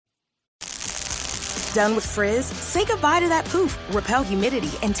Done with frizz? Say goodbye to that poof, repel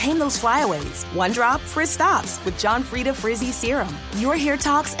humidity, and tame those flyaways. One drop, frizz stops with John Frieda Frizzy Serum. Your hair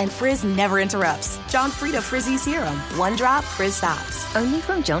talks and frizz never interrupts. John Frieda Frizzy Serum. One drop, frizz stops. Only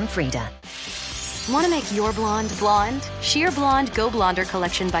from John Frieda. Want to make your blonde blonde? Sheer Blonde Go Blonder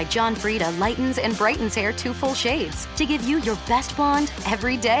collection by John Frieda lightens and brightens hair 2 full shades to give you your best blonde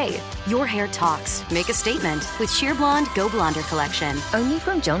every day. Your hair talks. Make a statement with Sheer Blonde Go Blonder collection. Only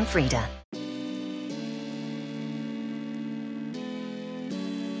from John Frieda.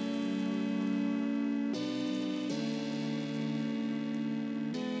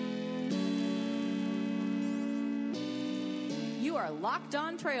 You are Locked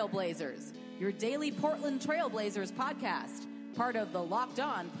On Trailblazers, your daily Portland Trailblazers podcast, part of the Locked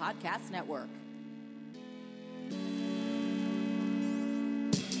On Podcast Network.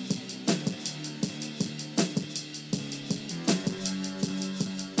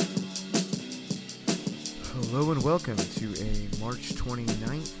 Hello and welcome to a March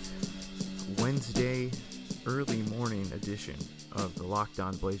 29th, Wednesday, early morning edition of the Locked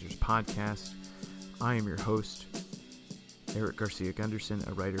On Blazers podcast. I am your host, Eric Garcia Gunderson,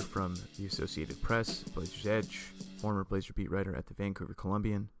 a writer from the Associated Press, Blazers Edge, former Blazer beat writer at the Vancouver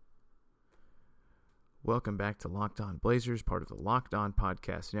Columbian. Welcome back to Locked On Blazers, part of the Locked On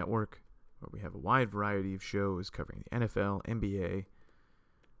Podcast Network, where we have a wide variety of shows covering the NFL, NBA,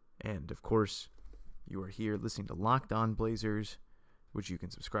 and of course, you are here listening to Locked On Blazers, which you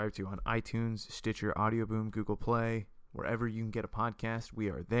can subscribe to on iTunes, Stitcher, Audio Boom, Google Play, wherever you can get a podcast. We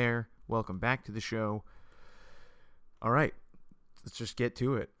are there. Welcome back to the show. All right, let's just get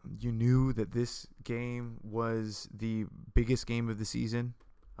to it. You knew that this game was the biggest game of the season,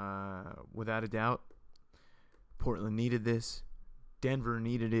 without a doubt. Portland needed this. Denver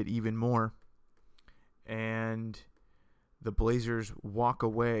needed it even more. And the Blazers walk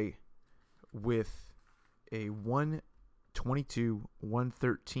away with a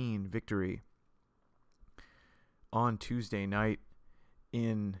 122-113 victory on Tuesday night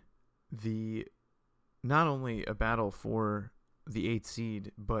in the not only a battle for the 8th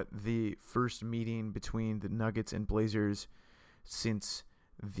seed, but the first meeting between the Nuggets and Blazers since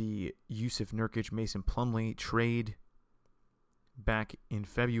the Jusuf Nurkic-Mason Plumlee trade back in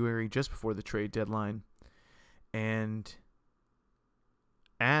February, just before the trade deadline. And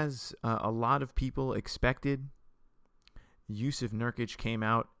as a lot of people expected, Jusuf Nurkic came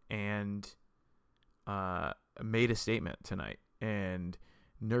out and made a statement tonight. And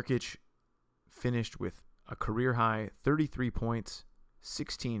Nurkic finished with a career-high 33 points,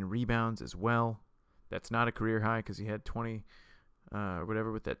 16 rebounds as well. That's not a career high because he had 20,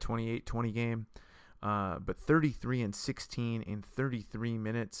 with that 28-20 game. But 33 and 16 in 33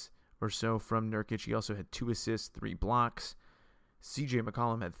 minutes or so from Nurkic. He also had 2 assists, 3 blocks. CJ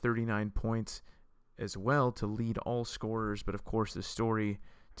McCollum had 39 points as well to lead all scorers. But, of course, the story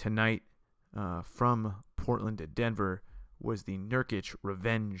tonight from Portland to Denver was the Nurkic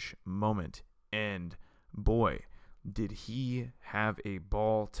revenge moment. And, boy, did he have a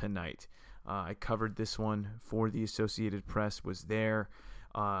ball tonight. I covered this one for the Associated Press, was there.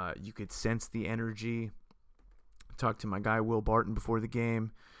 You could sense the energy. I talked to my guy Will Barton before the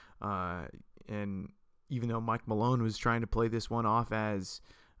game. And even though Mike Malone was trying to play this one off as,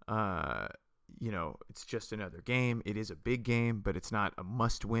 it's just another game. It is a big game, but it's not a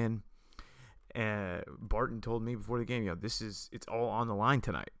must-win. Barton told me before the game, it's all on the line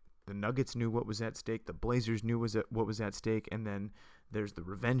tonight. The Nuggets knew what was at stake. The Blazers knew what was at stake. And then there's the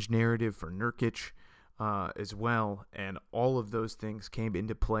revenge narrative for Nurkic as well. And all of those things came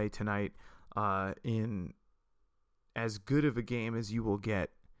into play tonight in as good of a game as you will get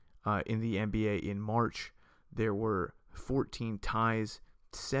in the NBA in March. There were 14 ties,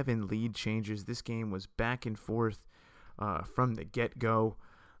 7 lead changes. This game was back and forth from the get-go.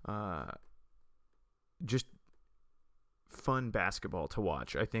 Just fun basketball to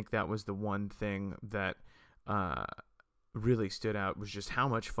watch. I think that was the one thing that really stood out, was just how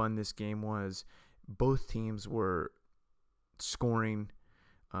much fun this game was. Both teams were scoring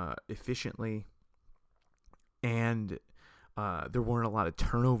efficiently, and there weren't a lot of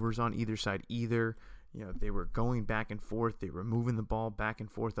turnovers on either side either. They were going back and forth. They were moving the ball back and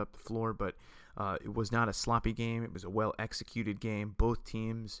forth up the floor, but it was not a sloppy game. It was a well-executed game. Both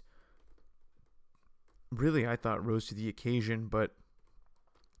teams really, I thought, rose to the occasion, but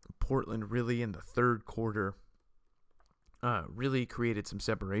Portland really in the third quarter really created some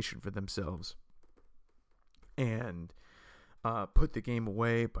separation for themselves and put the game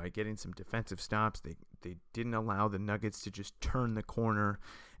away by getting some defensive stops. They didn't allow the Nuggets to just turn the corner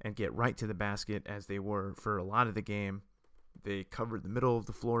and get right to the basket as they were for a lot of the game. They covered the middle of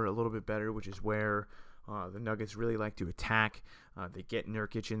the floor a little bit better, which is where the Nuggets really like to attack. They get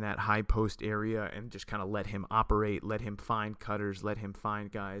Nurkic in that high post area and just kind of let him operate, let him find cutters, let him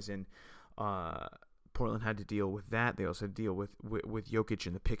find guys. And Portland had to deal with that. They also had to deal with Jokic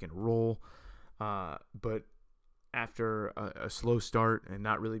in the pick and roll. But after a slow start and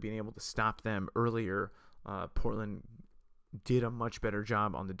not really being able to stop them earlier, Portland did a much better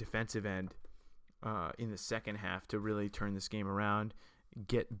job on the defensive end in the second half to really turn this game around,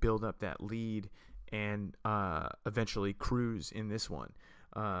 build up that lead, and eventually cruise in this one.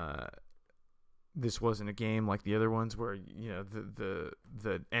 This wasn't a game like the other ones where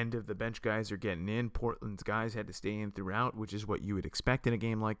the end of the bench guys are getting in. Portland's guys had to stay in throughout, which is what you would expect in a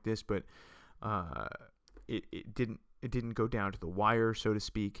game like this. But it didn't go down to the wire, so to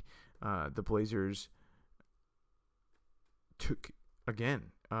speak. The Blazers took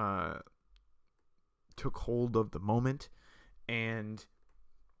hold of the moment and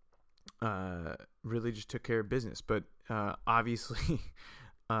really just took care of business. But obviously,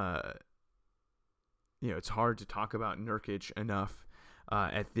 it's hard to talk about Nurkic enough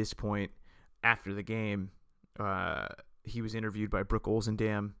at this point. After the game, he was interviewed by Brooke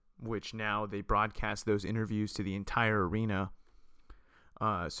Olzendam, which now they broadcast those interviews to the entire arena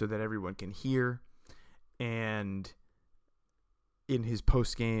so that everyone can hear. And in his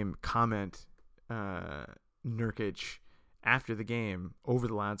post-game comment, Nurkic, after the game, over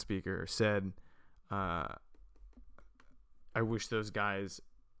the loudspeaker, said, I wish those guys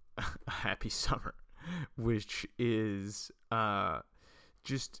a happy summer, which is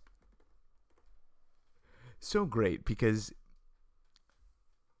just so great because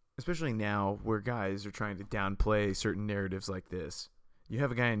especially now where guys are trying to downplay certain narratives like this, you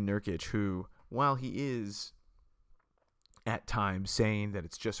have a guy in Nurkic who, while he is at times saying that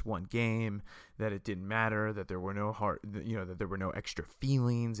it's just one game, that it didn't matter, that there were no that there were no extra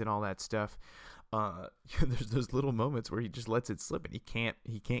feelings and all that stuff. There's those little moments where he just lets it slip and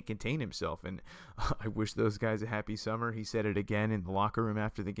he can't contain himself. And I wish those guys a happy summer. He said it again in the locker room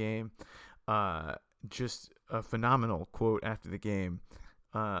after the game. Just a phenomenal quote after the game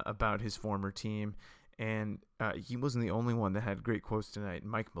about his former team. And he wasn't the only one that had great quotes tonight.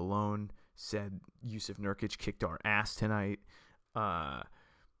 Mike Malone said Jusuf Nurkic kicked our ass tonight. CJ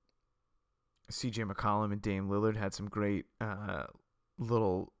McCollum and Dame Lillard had some great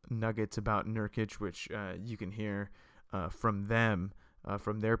little nuggets about Nurkic, which you can hear from them,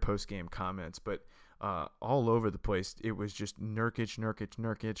 from their post-game comments. But all over the place, it was just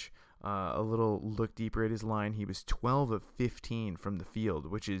Nurkic. A little look deeper at his line. He was 12 of 15 from the field,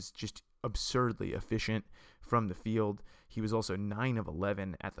 which is just absurdly efficient from the field. He was also 9 of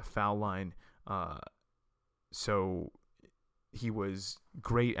 11 at the foul line. So he was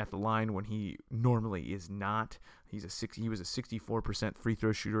great at the line when he normally is not. He was a 64% free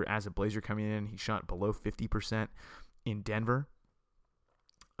throw shooter as a Blazer coming in. He shot below 50% in Denver.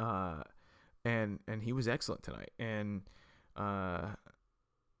 And he was excellent tonight. And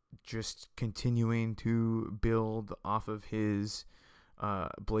just continuing to build off of his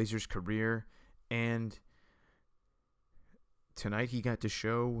Blazers career. And tonight he got to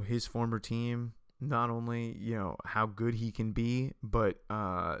show his former team not only, how good he can be, but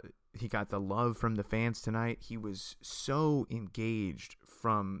he got the love from the fans tonight. He was so engaged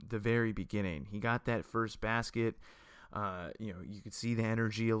from the very beginning. He got that first basket. You could see the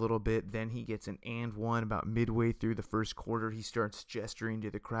energy a little bit. Then he gets an and one about midway through the first quarter. He starts gesturing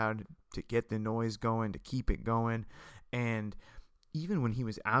to the crowd to get the noise going, to keep it going. And even when he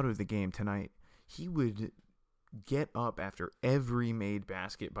was out of the game tonight, he would get up after every made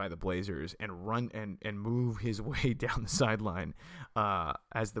basket by the Blazers and run and move his way down the sideline,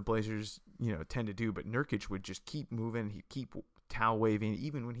 as the Blazers, tend to do. But Nurkic would just keep moving. He'd keep towel waving,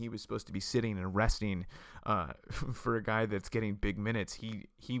 even when he was supposed to be sitting and resting. For a guy that's getting big minutes,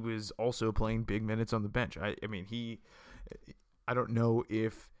 he was also playing big minutes on the bench. I don't know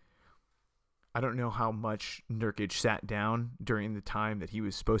how much Nurkic sat down during the time that he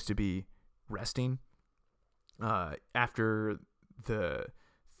was supposed to be resting. After the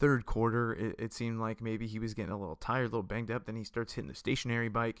third quarter, it seemed like maybe he was getting a little tired, a little banged up. Then he starts hitting the stationary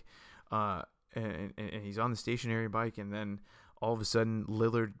bike, and he's on the stationary bike, and then all of a sudden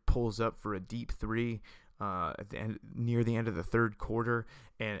Lillard pulls up for a deep three near the end of the third quarter,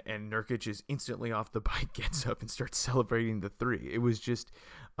 and Nurkic is instantly off the bike, gets up and starts celebrating the three. It was just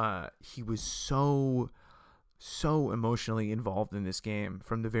he was so emotionally involved in this game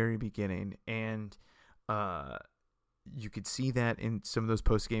from the very beginning, and you could see that in some of those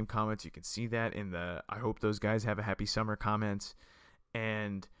post-game comments. You could see that in the "I hope those guys have a happy summer" comments.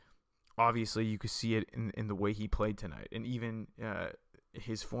 And obviously you could see it in the way he played tonight. And even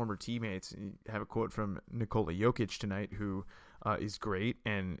his former teammates, you have a quote from Nikola Jokic tonight, who is great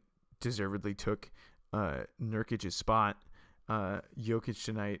and deservedly took Nurkic's spot. Jokic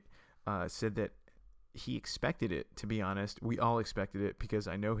tonight said that he expected it, to be honest. We all expected it because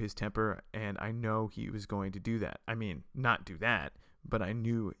I know his temper and I know he was going to do that. I mean, not do that, but I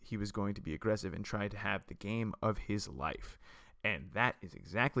knew he was going to be aggressive and try to have the game of his life. And that is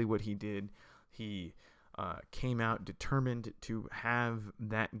exactly what he did. He came out determined to have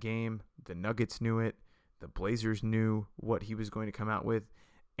that game. The Nuggets knew it. The Blazers knew what he was going to come out with,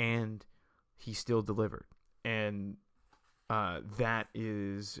 and he still delivered. And that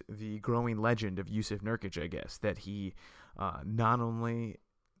is the growing legend of Jusuf Nurkic, I guess, that he not only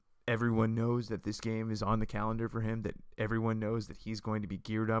everyone knows that this game is on the calendar for him, that everyone knows that he's going to be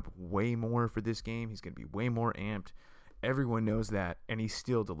geared up way more for this game. He's going to be way more amped. Everyone knows that, and he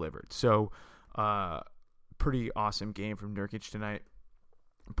still delivered. So, pretty awesome game from Nurkic tonight.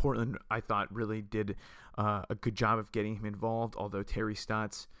 Portland, I thought, really did a good job of getting him involved, although Terry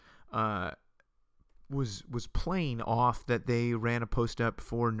Stotts was playing off that they ran a post-up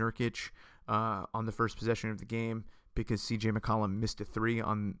for Nurkic on the first possession of the game because C.J. McCollum missed a three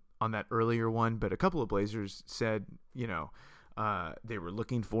on that earlier one. But a couple of Blazers said, they were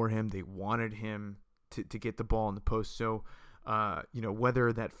looking for him. They wanted him to get the ball in the post. So,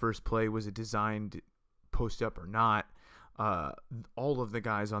 whether that first play was a designed post-up or not, all of the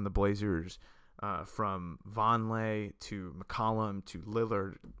guys on the Blazers, from Vonleh to McCollum to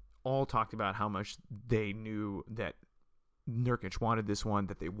Lillard, all talked about how much they knew that Nurkic wanted this one,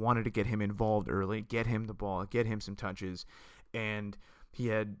 that they wanted to get him involved early, get him the ball, get him some touches. And he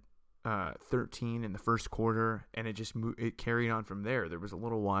had 13 in the first quarter, and it carried on from there. There was a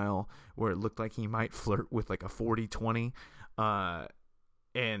little while where it looked like he might flirt with like a 40-20 or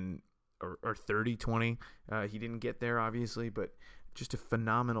 30-20. He didn't get there, obviously, but just a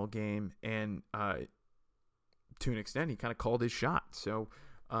phenomenal game. And to an extent, he kind of called his shot. So,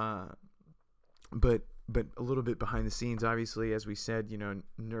 but a little bit behind the scenes, obviously, as we said,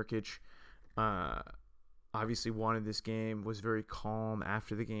 Nurkic obviously wanted this game, was very calm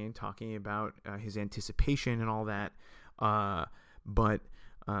after the game, talking about his anticipation and all that. But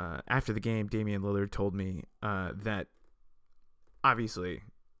after the game, Damian Lillard told me that obviously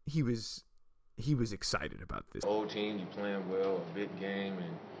he was excited about this. Old team, you playing well, a big game,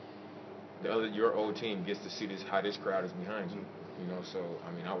 and your old team gets to see how this crowd is behind you. So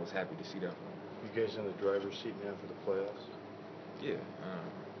I was happy to see that for him. You guys in the driver's seat now for the playoffs? Yeah,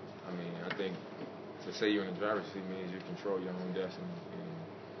 I think to say you're in the driver's seat means you control your own destiny.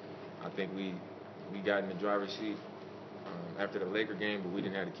 And I think we got in the driver's seat after the Laker game, but we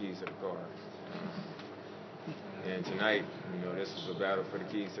didn't have the keys to the car. And tonight, this is a battle for the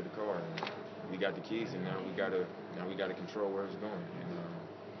keys to the car. And we got the keys, and now we gotta control where it's going. And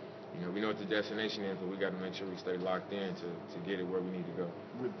we know what the destination is, but we got to make sure we stay locked in to get it where we need to go.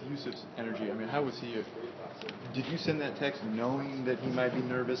 With Jusuf's energy, how was he? Did you send that text knowing that he might be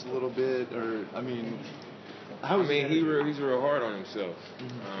nervous a little bit, or how was he? He's real hard on himself,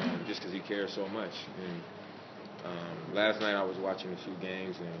 just because he cares so much. And last night I was watching a few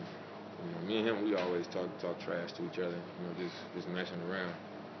games, and me and him, we always talk trash to each other, just messing around.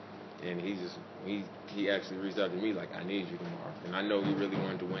 And he actually reached out to me like, I need you tomorrow. And I know he really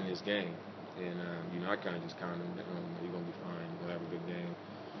wanted to win this game. And, I kind of just counted him down. You're going to be fine. You're going to have a good game.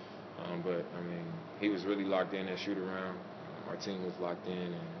 But he was really locked in that shoot-around. Our team was locked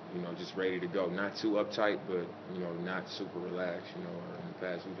in and, just ready to go. Not too uptight, but, not super relaxed. In the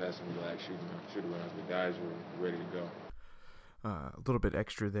past, we've had some relaxed shoot-arounds, but guys were ready to go. A little bit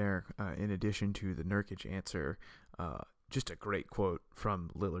extra there, in addition to the Nurkic answer. Just a great quote from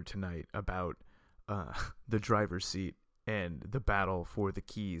Lillard tonight about the driver's seat and the battle for the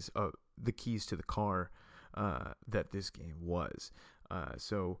keys to the car that this game was.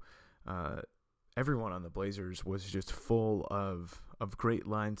 So everyone on the Blazers was just full of great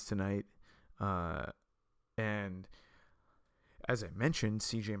lines tonight. And as I mentioned,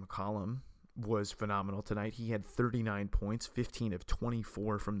 C.J. McCollum was phenomenal tonight. He had 39 points, 15 of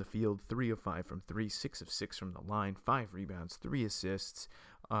 24 from the field, 3 of 5 from 3, 6 of 6 from the line, 5 rebounds, 3 assists.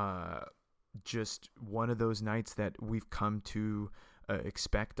 Just one of those nights that we've come to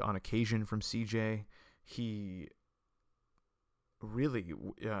expect on occasion from CJ. He really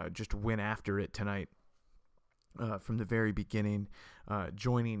just went after it tonight from the very beginning,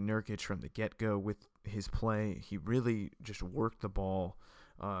 joining Nurkic from the get-go with his play. He really just worked the ball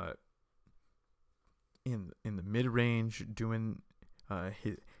in the mid-range, doing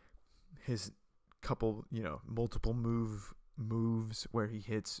his couple, multiple move moves where he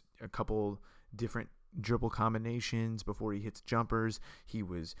hits a couple different dribble combinations before he hits jumpers. He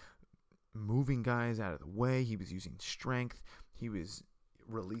was moving guys out of the way. He was using strength. He was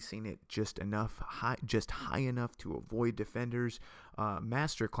releasing it just high enough to avoid defenders.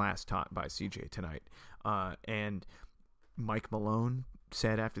 Masterclass taught by CJ tonight. And Mike Malone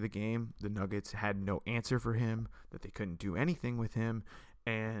said after the game the Nuggets had no answer for him, that they couldn't do anything with him.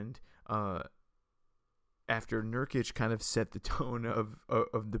 And after Nurkic kind of set the tone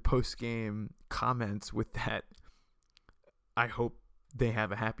of the post-game comments with that, I hope they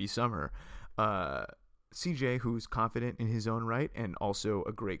have a happy summer. CJ, who's confident in his own right and also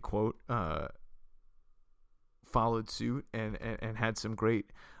a great quote, followed suit and had some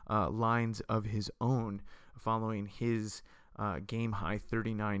great lines of his own following his game-high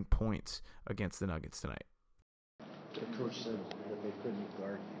 39 points against the Nuggets tonight. The coach said that they couldn't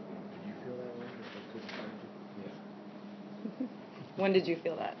guard you. Did you feel that way, that they couldn't guard you? Yeah. When did you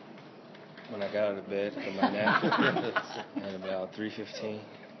feel that? When I got out of bed from my nap at about 3:15,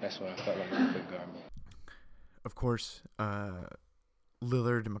 that's when I felt like they could guard me. Of course,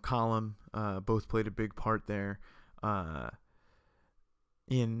 Lillard and McCollum both played a big part there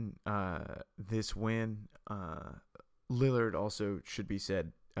in this win. Lillard also, should be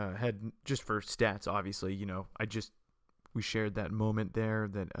said, had, just for stats, obviously, we shared that moment there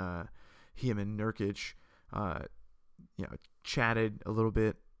that him and Nurkic, chatted a little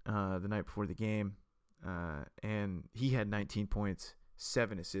bit the night before the game, and he had 19 points,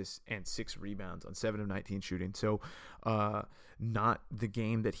 7 assists, and 6 rebounds on 7 of 19 shooting. So not the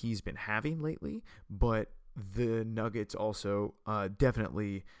game that he's been having lately, but the Nuggets also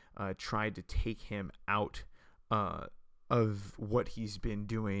definitely tried to take him out of what he's been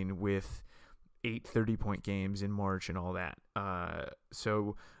doing with 8 30-point games in March and all that.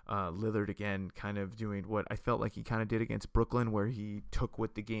 So Lillard, again, kind of doing what I felt like he kind of did against Brooklyn, where he took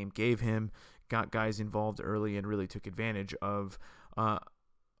what the game gave him, got guys involved early, and really took advantage of a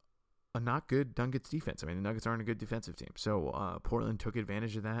not good Nuggets defense. I mean, the Nuggets aren't a good defensive team. So Portland took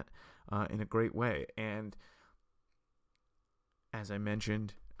advantage of that in a great way. And as I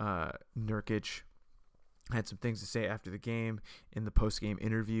mentioned, Nurkic had some things to say after the game in the post-game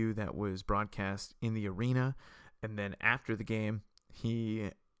interview that was broadcast in the arena. And then after the game, he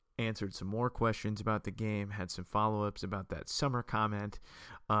answered some more questions about the game, had some follow-ups about that summer comment.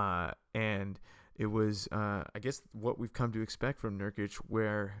 And it was, I guess, what we've come to expect from Nurkic,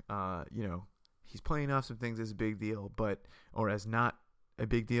 where, he's playing off some things as a big deal, or as not a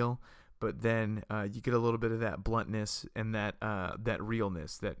big deal. But then you get a little bit of that bluntness and that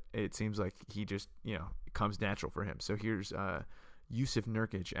realness that it seems like he just, it comes natural for him. So here's Jusuf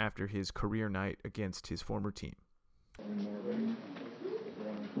Nurkic after his career night against his former team.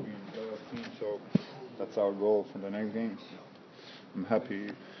 So that's our goal for the next games. I'm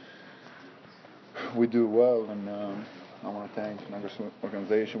happy we do well, and I want to thank the Nuggets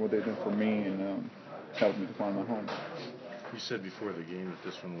organization, what they did for me, and helped me to find my home. You said before the game that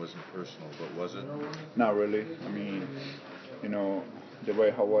this one wasn't personal, but was it? Not really. I mean, the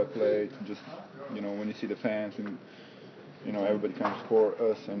way how I played, just, when you see the fans and, everybody comes for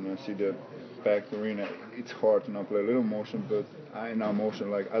us and see the packed arena, it's hard to not play a little motion, but I know motion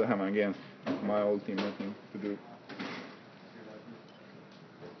like I have against my old team, nothing to do.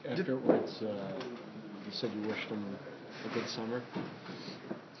 Afterwards, you said you wished them a good summer.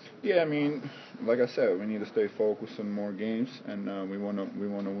 Yeah, I mean, like I said, we need to stay focused on more games, and we wanna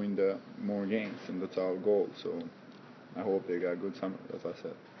win the more games, and that's our goal. So I hope they got a good summer, as I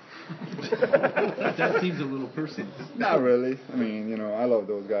said. That seems a little personal. Not really. I mean, I love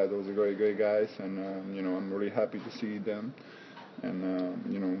those guys. Those are great guys, and I'm really happy to see them, and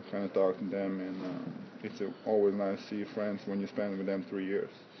kind of talk to them, and it's always nice to see friends when you spend with them 3 years.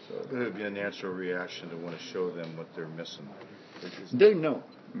 So it would be a natural reaction to want to show them what they're missing. They know.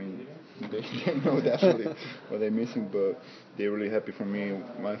 I mean, they know definitely what they're missing, but they're really happy for me.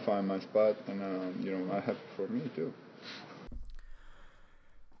 I find my spot, and I'm happy for me too.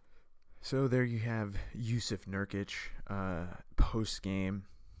 So there you have Jusuf Nurkic post-game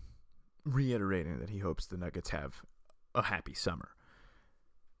reiterating that he hopes the Nuggets have a happy summer.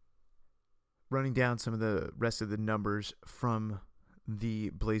 Running down some of the rest of the numbers from the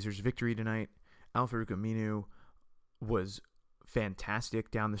Blazers' victory tonight, Al-Farouq Aminu was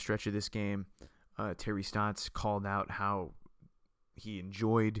fantastic down the stretch of this game. Terry Stotts called out how he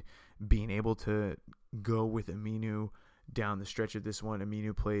enjoyed being able to go with Aminu down the stretch of this one.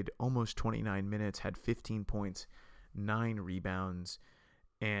 Aminu played almost 29 minutes, had 15 points, 9 rebounds,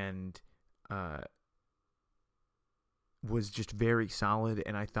 and was just very solid,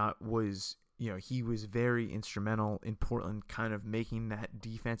 and I thought was, he was very instrumental in Portland kind of making that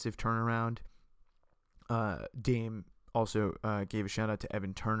defensive turnaround. Dame also gave a shout out to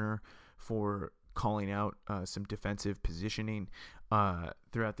Evan Turner for calling out some defensive positioning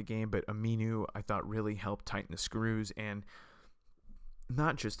throughout the game, but Aminu, I thought, really helped tighten the screws, and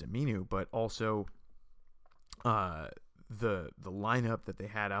not just Aminu, but also the lineup that they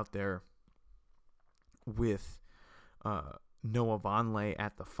had out there with Noah Vonleh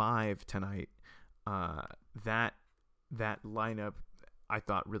at the 5 tonight. That lineup, I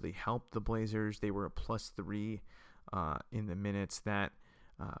thought, really helped the Blazers. They were a +3 in the minutes that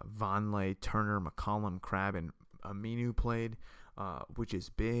Vonleh, Turner, McCollum, Crabbe, and Aminu played, which is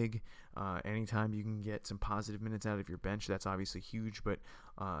big. Anytime you can get some positive minutes out of your bench, that's obviously huge. But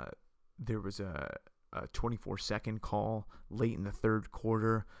there was a 24-second call late in the third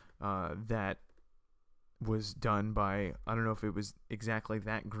quarter that was done by, I don't know if it was exactly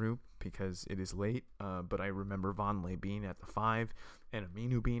that group because it is late, but I remember Vonleh being at the 5 and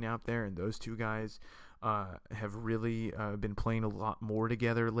Aminu being out there, and those two guys have really been playing a lot more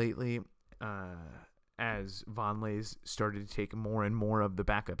together lately as Vonleh's started to take more and more of the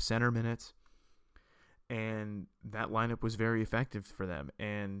backup center minutes, and that lineup was very effective for them,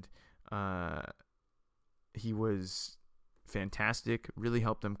 and he was fantastic, really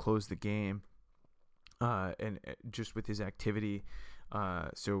helped them close the game. And just with his activity,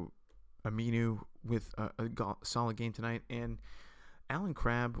 so Aminu with a solid game tonight, and Allen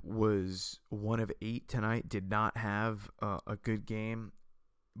Crabbe was 1 of 8 tonight, did not have a good game,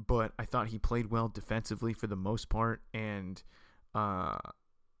 but I thought he played well defensively for the most part, and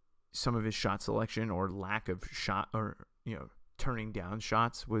some of his shot selection or lack of shot or turning down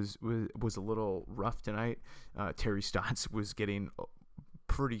shots was a little rough tonight. Terry Stotts was getting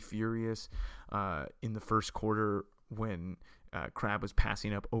pretty furious in the first quarter when Crabbe was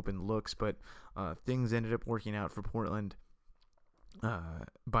passing up open looks, but things ended up working out for Portland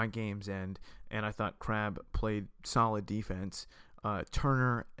by game's end, and I thought Crabbe played solid defense.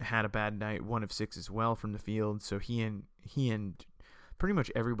 Turner had a bad night, 1 of 6 as well from the field, so he and pretty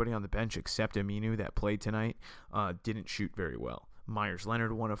much everybody on the bench except Aminu that played tonight didn't shoot very well. Myers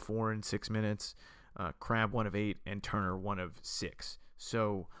Leonard 1 of 4 in 6 minutes, Crabbe 1 of 8, and Turner 1 of 6.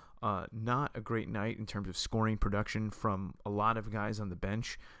 So not a great night in terms of scoring production from a lot of guys on the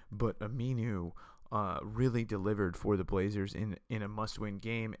bench, but Aminu really delivered for the Blazers in a must-win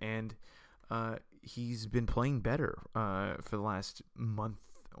game, and he's been playing better for the last month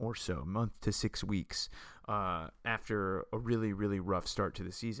to 6 weeks after a really, really rough start to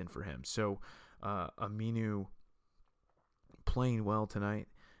the season for him. So Aminu playing well tonight.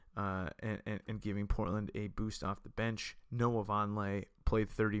 And giving Portland a boost off the bench. Noah Vonleh played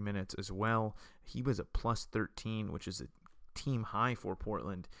 30 minutes as well. He was a +13, which is a team high for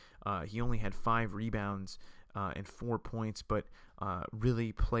Portland. He only had 5 rebounds and 4 points, but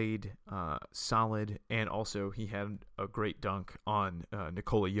really played solid. And also he had a great dunk on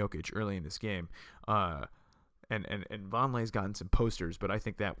Nikola Jokic early in this game. And Vonleh's gotten some posters, but I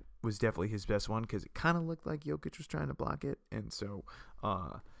think that was definitely his best one because it kind of looked like Jokic was trying to block it. And so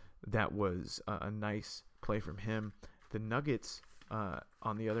that was a nice play from him. The Nuggets,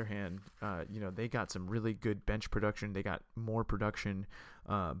 on the other hand, they got some really good bench production. They got more production,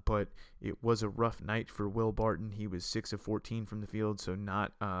 but it was a rough night for Will Barton. He was 6 of 14 from the field, so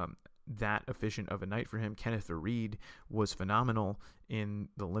not that efficient of a night for him. Kenneth Faried was phenomenal in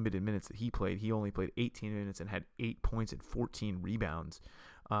the limited minutes that he played. He only played 18 minutes and had 8 points and 14 rebounds.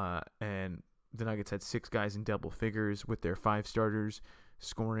 And the Nuggets had 6 guys in double figures with their 5 starters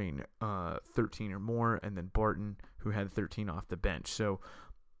scoring 13 or more, and then Barton, who had 13 off the bench. So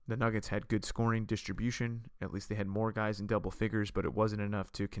the Nuggets had good scoring distribution. At least they had more guys in double figures, but it wasn't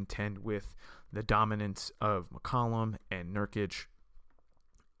enough to contend with the dominance of McCollum and Nurkic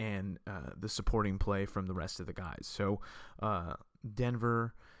and the supporting play from the rest of the guys. So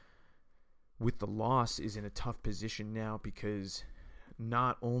Denver, with the loss, is in a tough position now because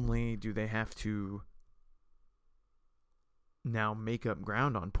not only do they have to now make up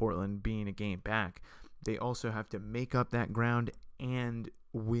ground on Portland being a game back, they also have to make up that ground and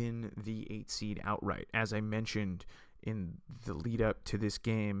win the 8 seed outright. As I mentioned in the lead up to this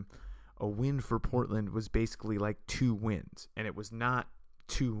game, a win for Portland was basically like 2 wins, and it was not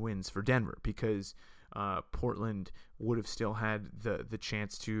 2 wins for Denver because Portland would have still had the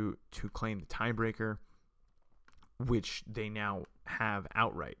chance to claim the tiebreaker, which they now have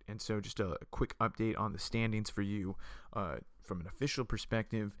outright. And so just a quick update on the standings for you. From an official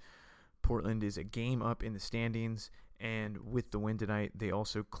perspective, Portland is a game up in the standings, and with the win tonight, they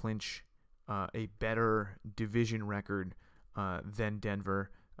also clinch a better division record than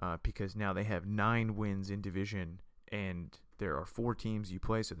Denver. because now they have 9 wins in division, and there are 4 teams you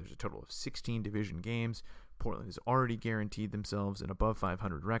play, so there's a total of 16 division games. Portland has already guaranteed themselves an above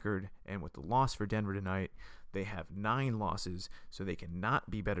 500 record, and with the loss for Denver tonight, they have 9 losses, so they cannot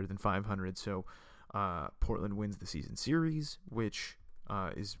be better than 500. So Portland wins the season series, which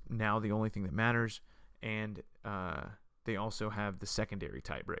is now the only thing that matters, and they also have the secondary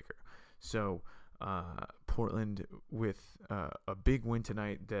tiebreaker. So Portland with a big win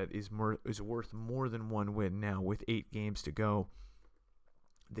tonight that is worth more than 1 win now with 8 games to go.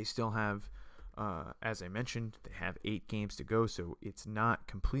 They still have, as I mentioned, they have 8 games to go, so it's not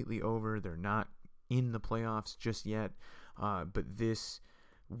completely over. They're not in the playoffs just yet, but this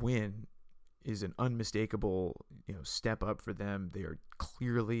win is an unmistakable, step up for them. They are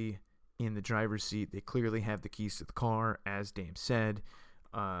clearly in the driver's seat. They clearly have the keys to the car, as Dame said.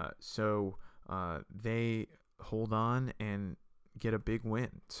 So they hold on and get a big win.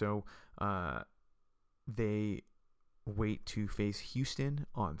 So they wait to face Houston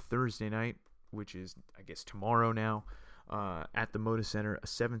on Thursday night, which is, I guess, tomorrow now, at the Moda Center, a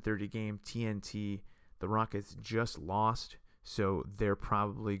 7:30 game, TNT. The Rockets just lost, so they're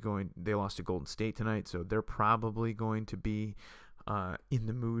probably they lost to Golden State tonight, so they're probably going to be in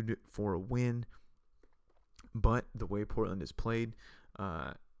the mood for a win. But the way Portland has played,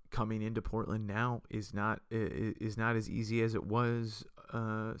 coming into Portland now is not as easy as it was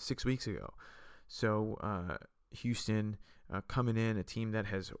 6 weeks ago. So Houston coming in, a team that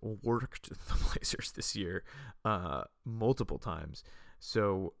has worked the Blazers this year multiple times.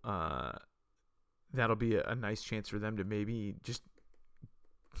 So that'll be a nice chance for them to maybe just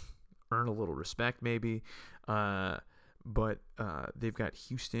earn a little respect, maybe. But they've got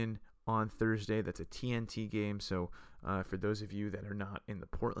Houston on Thursday. That's a TNT game. So for those of you that are not in the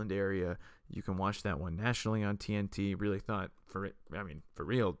Portland area, you can watch that one nationally on TNT. Really thought for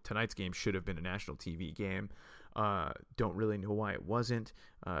real, tonight's game should have been a national TV game. Don't really know why it wasn't,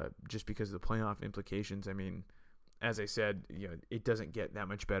 just because of the playoff implications. I mean, as I said, it doesn't get that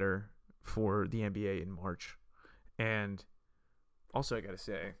much better for the NBA in March. And also, I got to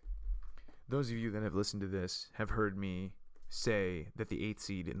say, those of you that have listened to this have heard me say that the 8th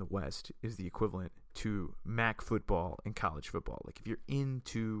seed in the West is the equivalent to MAC football in college football. Like, if you're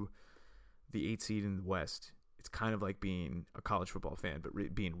into the 8th seed in the West, it's kind of like being a college football fan,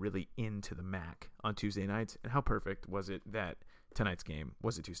 but being really into the MAC on Tuesday nights. And how perfect was it that tonight's game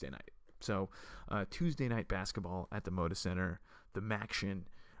was a Tuesday night? So Tuesday night basketball at the Moda Center, the MACtion,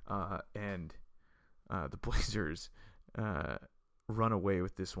 and the Blazers run away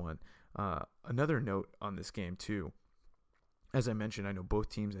with this one. Another note on this game, too. As I mentioned, I know both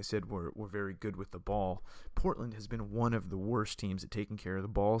teams, I said, were very good with the ball. Portland has been one of the worst teams at taking care of the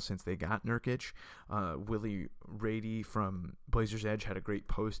ball since they got Nurkic. Willie Rady from Blazers Edge had a great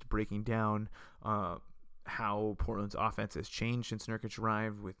post breaking down how Portland's offense has changed since Nurkic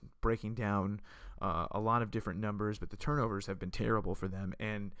arrived, with breaking down a lot of different numbers, but the turnovers have been terrible for them.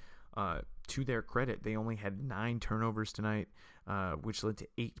 And to their credit, they only had 9 turnovers tonight, which led to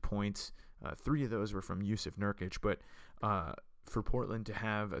 8 points. 3 of those were from Jusuf Nurkic, but for Portland to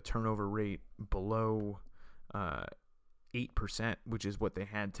have a turnover rate below 8%, which is what they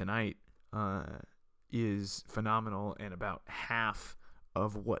had tonight, is phenomenal, and about half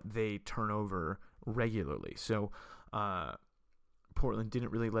of what they turn over regularly. So Portland didn't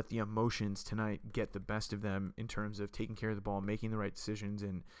really let the emotions tonight get the best of them in terms of taking care of the ball, making the right decisions,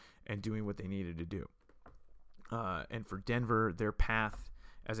 and doing what they needed to do. And for Denver, their path,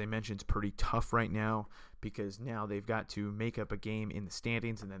 as I mentioned, is pretty tough right now, because now they've got to make up a game in the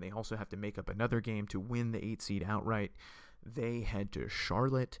standings, and then they also have to make up another game to win the 8th seed outright. They head to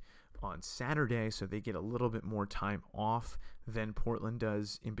Charlotte on Saturday, so they get a little bit more time off than Portland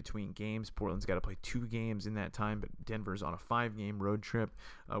does in between games. Portland's got to play 2 games in that time, but Denver's on a 5-game road trip,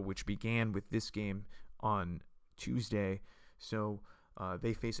 which began with this game on Tuesday. So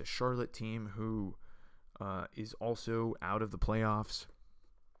they face a Charlotte team who is also out of the playoffs.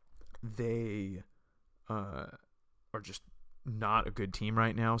 They are just not a good team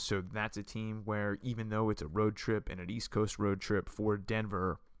right now, so that's a team where, even though it's a road trip and an East Coast road trip for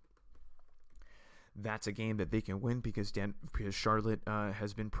Denver, that's a game that they can win, because Charlotte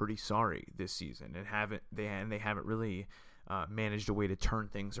has been pretty sorry this season and they haven't really managed a way to turn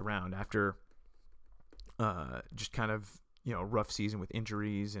things around after just kind of a rough season with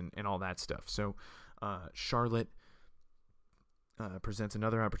injuries and all that stuff. So Charlotte presents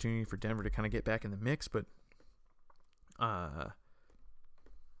another opportunity for Denver to kind of get back in the mix, but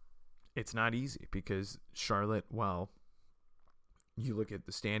it's not easy, because Charlotte, while you look at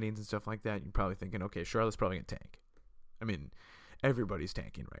the standings and stuff like that, you're probably thinking, okay, Charlotte's probably going to tank. I mean, everybody's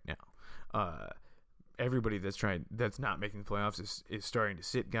tanking right now. Everybody that's not making the playoffs is starting to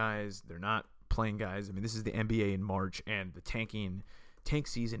sit guys. They're not playing guys. I mean, this is the NBA in March, and the tank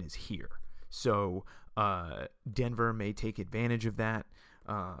season is here. So Denver may take advantage of that,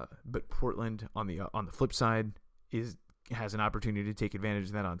 but Portland on the flip side has an opportunity to take advantage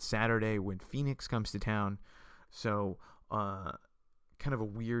of that on Saturday when Phoenix comes to town. So kind of a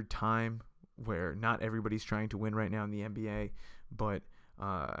weird time where not everybody's trying to win right now in the NBA, but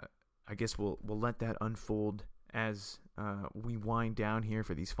I guess we'll let that unfold as we wind down here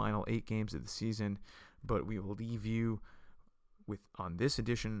for these final 8 games of the season. But we will leave you on this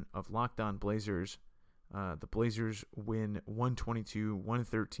edition of Locked On Blazers. The Blazers win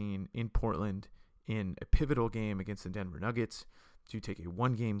 122-113 in Portland in a pivotal game against the Denver Nuggets to take a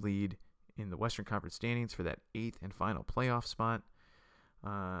 1-game lead in the Western Conference standings for that 8th and final playoff spot.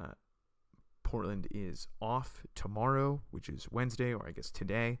 Portland is off tomorrow, which is Wednesday, or I guess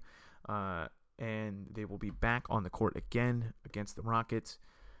today, and they will be back on the court again against the Rockets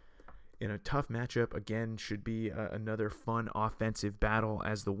in a tough matchup. Again, should be another fun offensive battle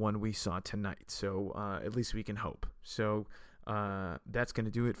as the one we saw tonight. So at least we can hope. So that's going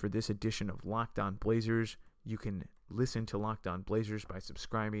to do it for this edition of Locked On Blazers. You can listen to Locked On Blazers by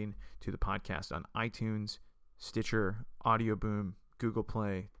subscribing to the podcast on iTunes, Stitcher, Audio Boom, Google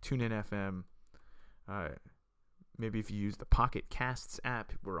Play, TuneIn FM. Maybe if you use the Pocket Casts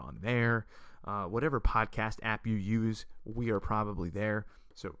app, we're on there. Whatever podcast app you use, we are probably there.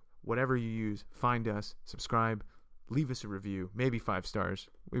 So whatever you use, find us, subscribe, leave us a review, maybe 5 stars.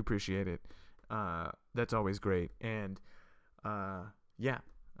 We appreciate it. That's always great. And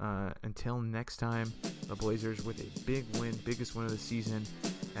until next time, the Blazers with a big win, biggest win of the season,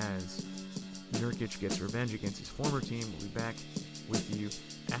 as Nurkic gets revenge against his former team. We'll be back with you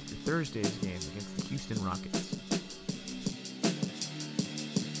after Thursday's game against the Houston Rockets.